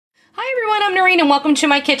I'm Noreen and welcome to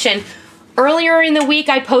my kitchen. Earlier in the week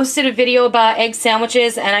I posted a video about egg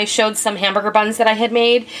sandwiches and I showed some hamburger buns that I had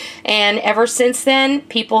made, and ever since then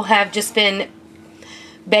people have just been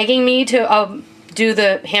begging me to do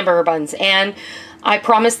the hamburger buns, and I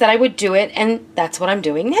promised that I would do it, and that's what I'm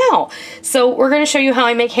doing now. So we're going to show you how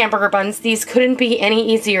I make hamburger buns. These couldn't be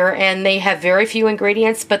any easier, and they have very few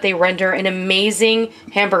ingredients, but they render an amazing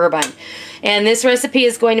hamburger bun. And this recipe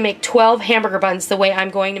is going to make 12 hamburger buns the way I'm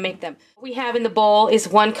going to make them. What we have in the bowl is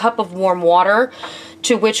 1 cup of warm water,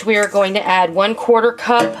 to which we are going to add 1/4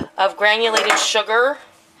 cup of granulated sugar,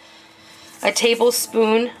 a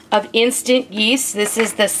tablespoon of instant yeast. This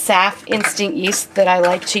is the SAF instant yeast that I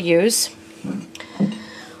like to use.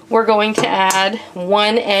 We're going to add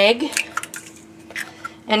 1 egg,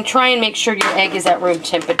 and try and make sure your egg is at room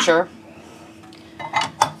temperature.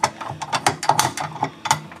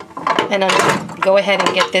 And I'm going to go ahead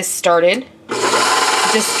and get this started.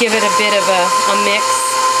 Just give it a bit of a mix.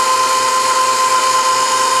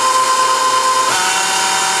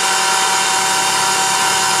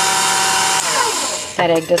 That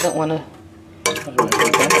egg doesn't want to...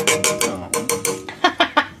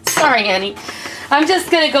 Sorry, honey. I'm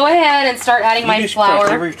just going to go ahead and start adding my flour.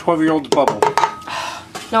 Every 12-year-old's bubble.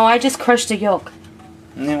 No, I just crushed a yolk.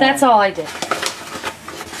 No. That's all I did.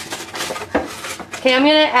 Okay, I'm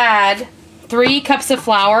going to add 3 cups of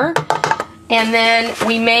flour, and then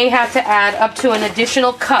we may have to add up to an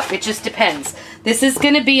additional cup. It just depends. This is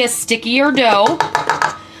going to be a stickier dough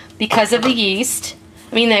because of the yeast.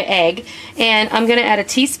 I mean the egg. And I'm going to add a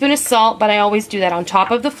teaspoon of salt, but I always do that on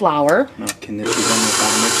top of the flour. No, can this be done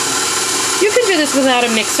without a mixer? You can do this without a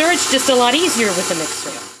mixer. It's just a lot easier with a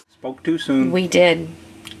mixer. Spoke too soon. We did.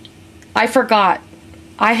 I forgot.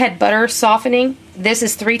 I had butter softening. This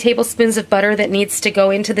is 3 tablespoons of butter that needs to go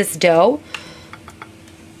into this dough.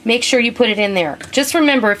 Make sure you put it in there. Just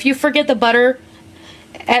remember, if you forget the butter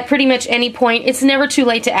at pretty much any point, it's never too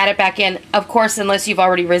late to add it back in, of course, unless you've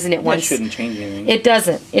already risen it once. That shouldn't change anything. It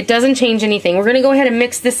doesn't. It doesn't change anything. We're going to go ahead and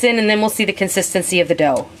mix this in, and then we'll see the consistency of the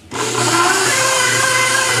dough.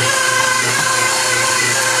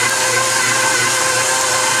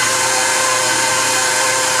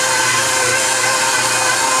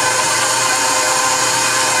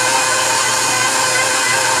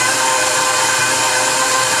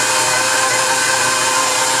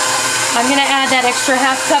 I'm going to add that extra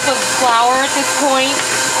 ½ cup of flour at this point.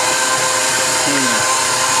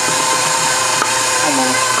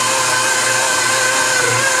 Almost.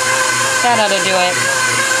 That ought to do it.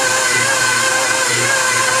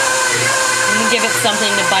 And give it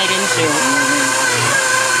something to bite into.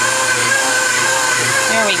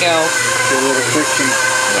 There we go. A little friction.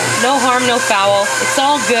 Yeah. No harm, no foul. It's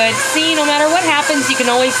all good. See, no matter what happens, you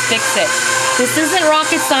can always fix it. This isn't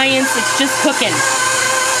rocket science, it's just cooking.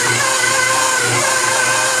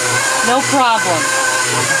 No problem.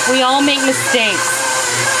 We all make mistakes.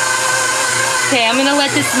 Okay, I'm going to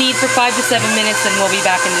let this knead for 5 to 7 minutes and we'll be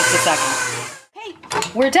back in just a second.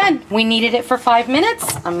 Okay, we're done. We kneaded it for 5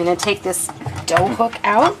 minutes. I'm going to take this dough hook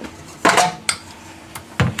out.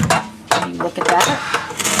 Look at that.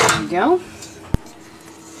 There you go.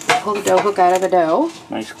 Pull the dough hook out of the dough.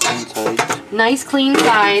 Nice clean sides. Nice clean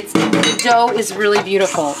sides. The dough is really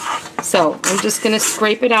beautiful. So I'm just going to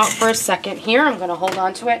scrape it out for a second here. I'm going to hold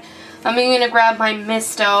on to it. I'm going to grab my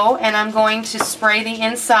misto and I'm going to spray the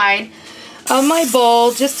inside of my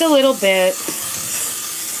bowl just a little bit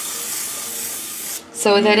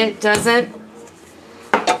so that it doesn't,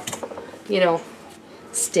 you know,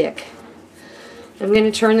 stick. I'm going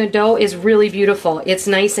to turn the dough. Is really beautiful. It's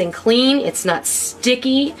nice and clean. It's not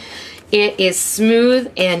sticky. It is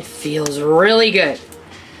smooth and feels really good.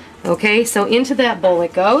 Okay, so into that bowl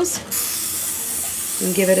it goes.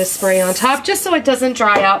 And give it a spray on top just so it doesn't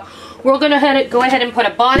dry out. We're going to go ahead and put a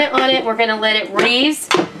bonnet on it. We're going to let it raise,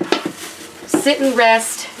 sit and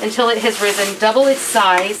rest until it has risen double its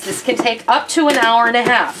size. This can take up to an hour and a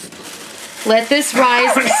half. Let this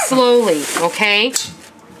rise slowly, okay?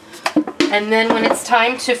 And then when it's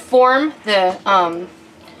time to form the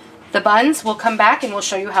buns, we'll come back and we'll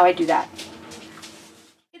show you how I do that.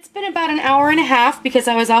 It's been about an hour and a half because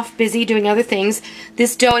I was off busy doing other things.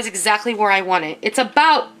 This dough is exactly where I want it. It's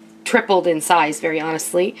about tripled in size, very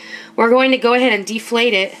honestly. We're going to go ahead and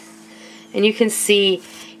deflate it, and you can see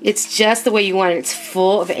it's just the way you want it. It's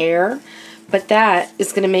full of air, but that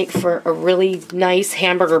is going to make for a really nice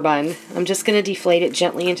hamburger bun. I'm just going to deflate it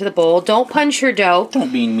gently into the bowl. Don't punch your dough.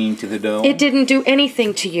 Don't be mean to the dough. It didn't do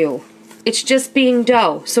anything to you. It's just being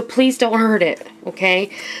dough, so please don't hurt it,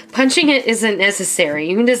 okay? Punching it isn't necessary.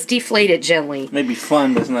 You can just deflate it gently. Maybe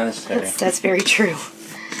fun, but it's not necessary. That's very true.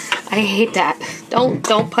 I hate that.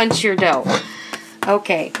 Don't punch your dough.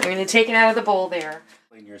 Okay, we're going to take it out of the bowl there.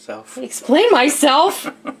 Explain yourself. Explain myself?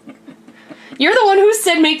 You're the one who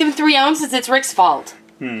said make them 3 ounces. It's Rick's fault.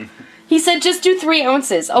 He said just do 3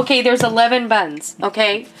 ounces. Okay, there's 11 buns.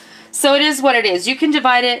 Okay, so it is what it is. You can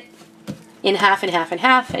divide it in half and half and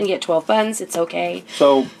half and get 12 buns. It's okay.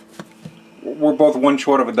 So we're both 1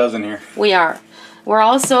 short of a dozen here. We are. We're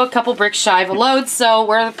also a couple bricks shy of a load, so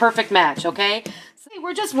we're the perfect match, okay? So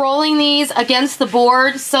we're just rolling these against the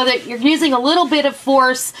board so that you're using a little bit of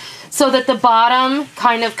force so that the bottom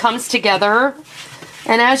kind of comes together.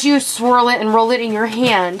 And as you swirl it and roll it in your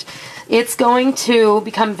hand, it's going to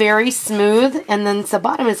become very smooth, and then the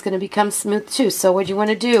bottom is going to become smooth too. So what you want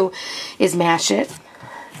to do is mash it.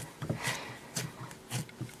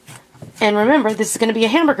 And remember, this is going to be a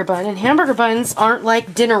hamburger bun, and hamburger buns aren't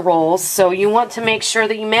like dinner rolls, so you want to make sure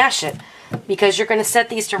that you mash it, because you're going to set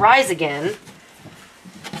these to rise again,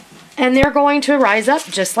 and they're going to rise up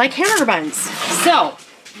just like hamburger buns. So,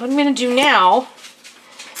 what I'm going to do now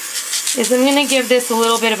is I'm going to give this a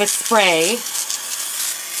little bit of a spray,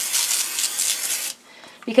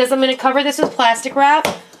 because I'm going to cover this with plastic wrap,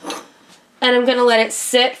 and I'm going to let it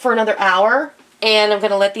sit for another hour, and I'm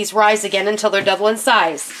going to let these rise again until they're double in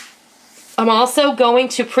size. I'm also going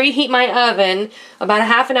to preheat my oven about a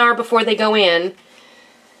half an hour before they go in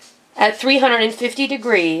at 350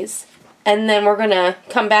 degrees, and then we're going to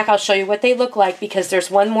come back. I'll show you what they look like, because there's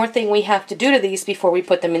one more thing we have to do to these before we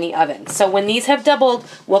put them in the oven. So when these have doubled,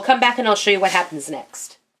 we'll come back and I'll show you what happens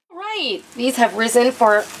next. All right, these have risen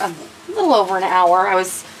for a little over an hour. I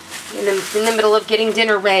was in the middle of getting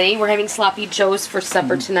dinner ready. We're having sloppy joes for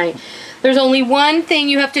supper tonight. There's only one thing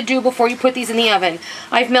you have to do before you put these in the oven.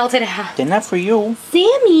 I've melted half. They're not for you.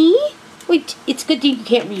 Sammy! Wait, it's good that you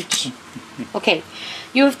can't reach. Okay,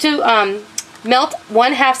 you have to melt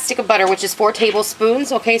 1/2 stick of butter, which is 4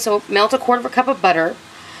 tablespoons. Okay, so melt 1/4 cup of butter.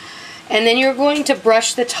 And then you're going to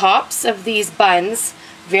brush the tops of these buns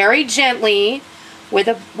very gently with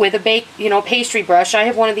a pastry brush. I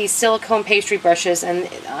have one of these silicone pastry brushes, and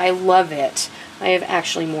I love it. I have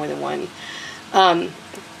actually more than one.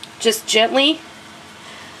 Just gently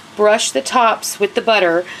brush the tops with the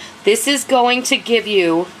butter. This is going to give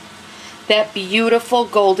you that beautiful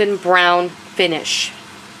golden brown finish.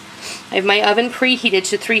 I have my oven preheated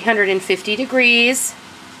to 350 degrees,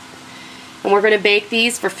 and we're going to bake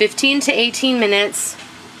these for 15 to 18 minutes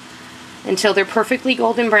until they're perfectly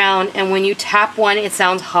golden brown, and when you tap one, it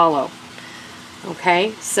sounds hollow.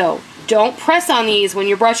 Okay, so don't press on these when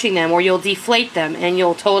you're brushing them, or you'll deflate them and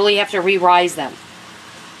you'll totally have to re-rise them.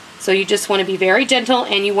 So you just want to be very gentle,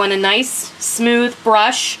 and you want a nice smooth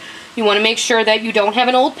brush. You want to make sure that you don't have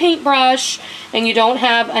an old paintbrush, and you don't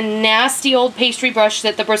have a nasty old pastry brush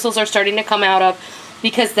that the bristles are starting to come out of,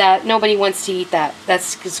 because nobody wants to eat that.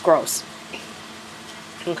 That's just gross.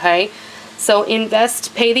 Okay, so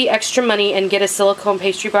pay the extra money and get a silicone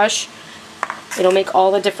pastry brush. It'll make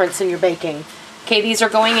all the difference in your baking. Okay, these are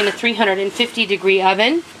going in a 350 degree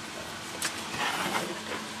oven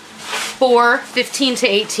for 15 to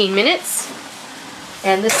 18 minutes.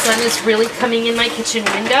 And the sun is really coming in my kitchen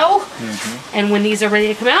window. And when these are ready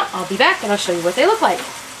to come out, I'll be back and I'll show you what they look like.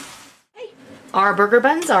 Okay. Our burger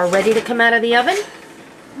buns are ready to come out of the oven.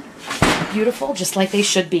 Beautiful, just like they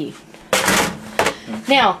should be.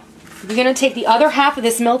 Now, we're going to take the other half of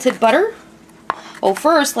this melted butter. Oh,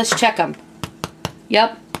 first, let's check them.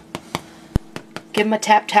 Yep. Give them a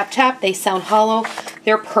tap, tap, tap. They sound hollow.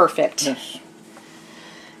 They're perfect. Yes.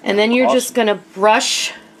 And then you're just going to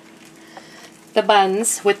brush the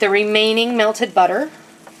buns with the remaining melted butter.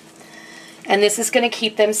 And this is going to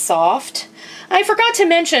keep them soft. I forgot to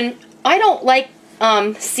mention, I don't like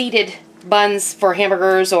seeded buns for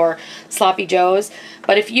hamburgers or sloppy joes.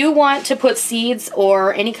 But if you want to put seeds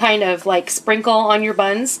or any kind of like sprinkle on your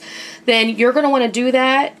buns, then you're going to want to do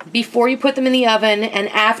that before you put them in the oven and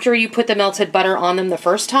after you put the melted butter on them the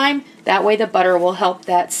first time. That way the butter will help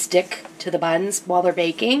that stick to the buns while they're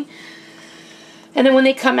baking. And then when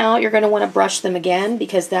they come out, you're going to want to brush them again,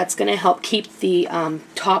 because that's going to help keep the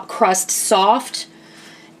top crust soft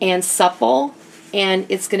and supple, and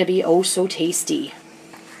it's going to be oh so tasty.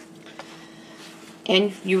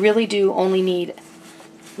 And you really do only need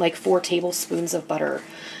like 4 tablespoons of butter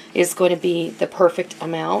is going to be the perfect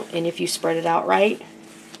amount, and if you spread it out right,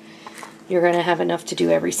 you're going to have enough to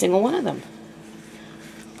do every single one of them.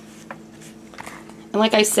 And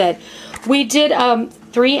like I said, we did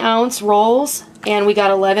 3-ounce rolls, and we got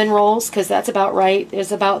 11 rolls, because that's about right.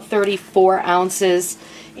 There's about 34 ounces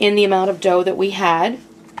in the amount of dough that we had.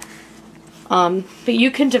 But you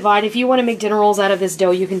can divide. If you want to make dinner rolls out of this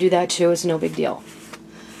dough, you can do that too. It's no big deal.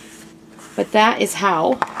 But that is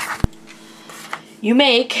how you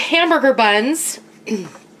make hamburger buns.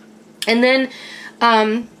 And then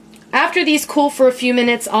after these cool for a few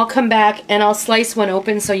minutes, I'll come back and I'll slice one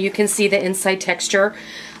open so you can see the inside texture.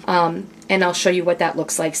 And I'll show you what that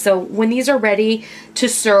looks like. So when these are ready to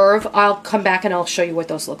serve, I'll come back and I'll show you what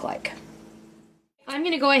those look like. I'm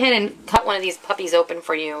going to go ahead and cut one of these puppies open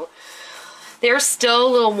for you. They're still a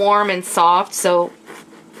little warm and soft, so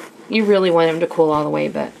you really want them to cool all the way,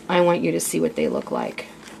 but I want you to see what they look like.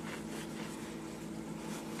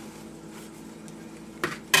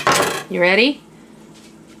 You ready?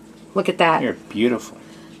 Look at that. They're beautiful.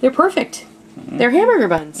 They're perfect. They're hamburger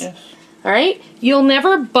buns. Yes. All right? You'll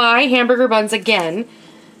never buy hamburger buns again.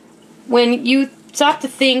 When you stop to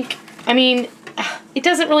think, I mean, it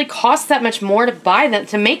doesn't really cost that much more to buy them,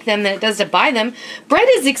 to make them, than it does to buy them. Bread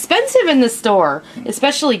is expensive in the store,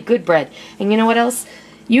 especially good bread. And you know what else?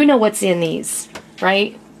 You know what's in these,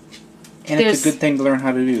 right? And it's a good thing to learn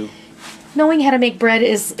how to do. Knowing how to make bread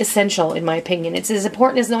is essential, in my opinion. It's as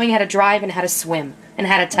important as knowing how to drive and how to swim and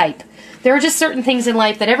how to type. There are just certain things in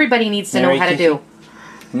life that everybody needs to know how to do.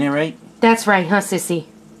 Isn't that right? That's right, huh, sissy?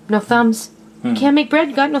 No thumbs. You can't make bread,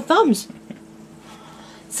 you got no thumbs.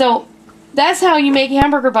 So, that's how you make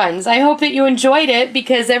hamburger buns. I hope that you enjoyed it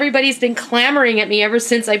because everybody's been clamoring at me ever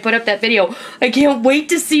since I put up that video. I can't wait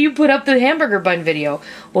to see you put up the hamburger bun video.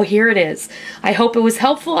 Well, here it is. I hope it was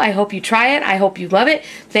helpful. I hope you try it. I hope you love it.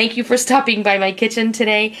 Thank you for stopping by my kitchen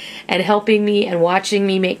today and helping me and watching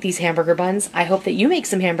me make these hamburger buns. I hope that you make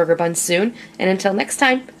some hamburger buns soon. And until next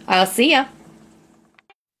time, I'll see ya.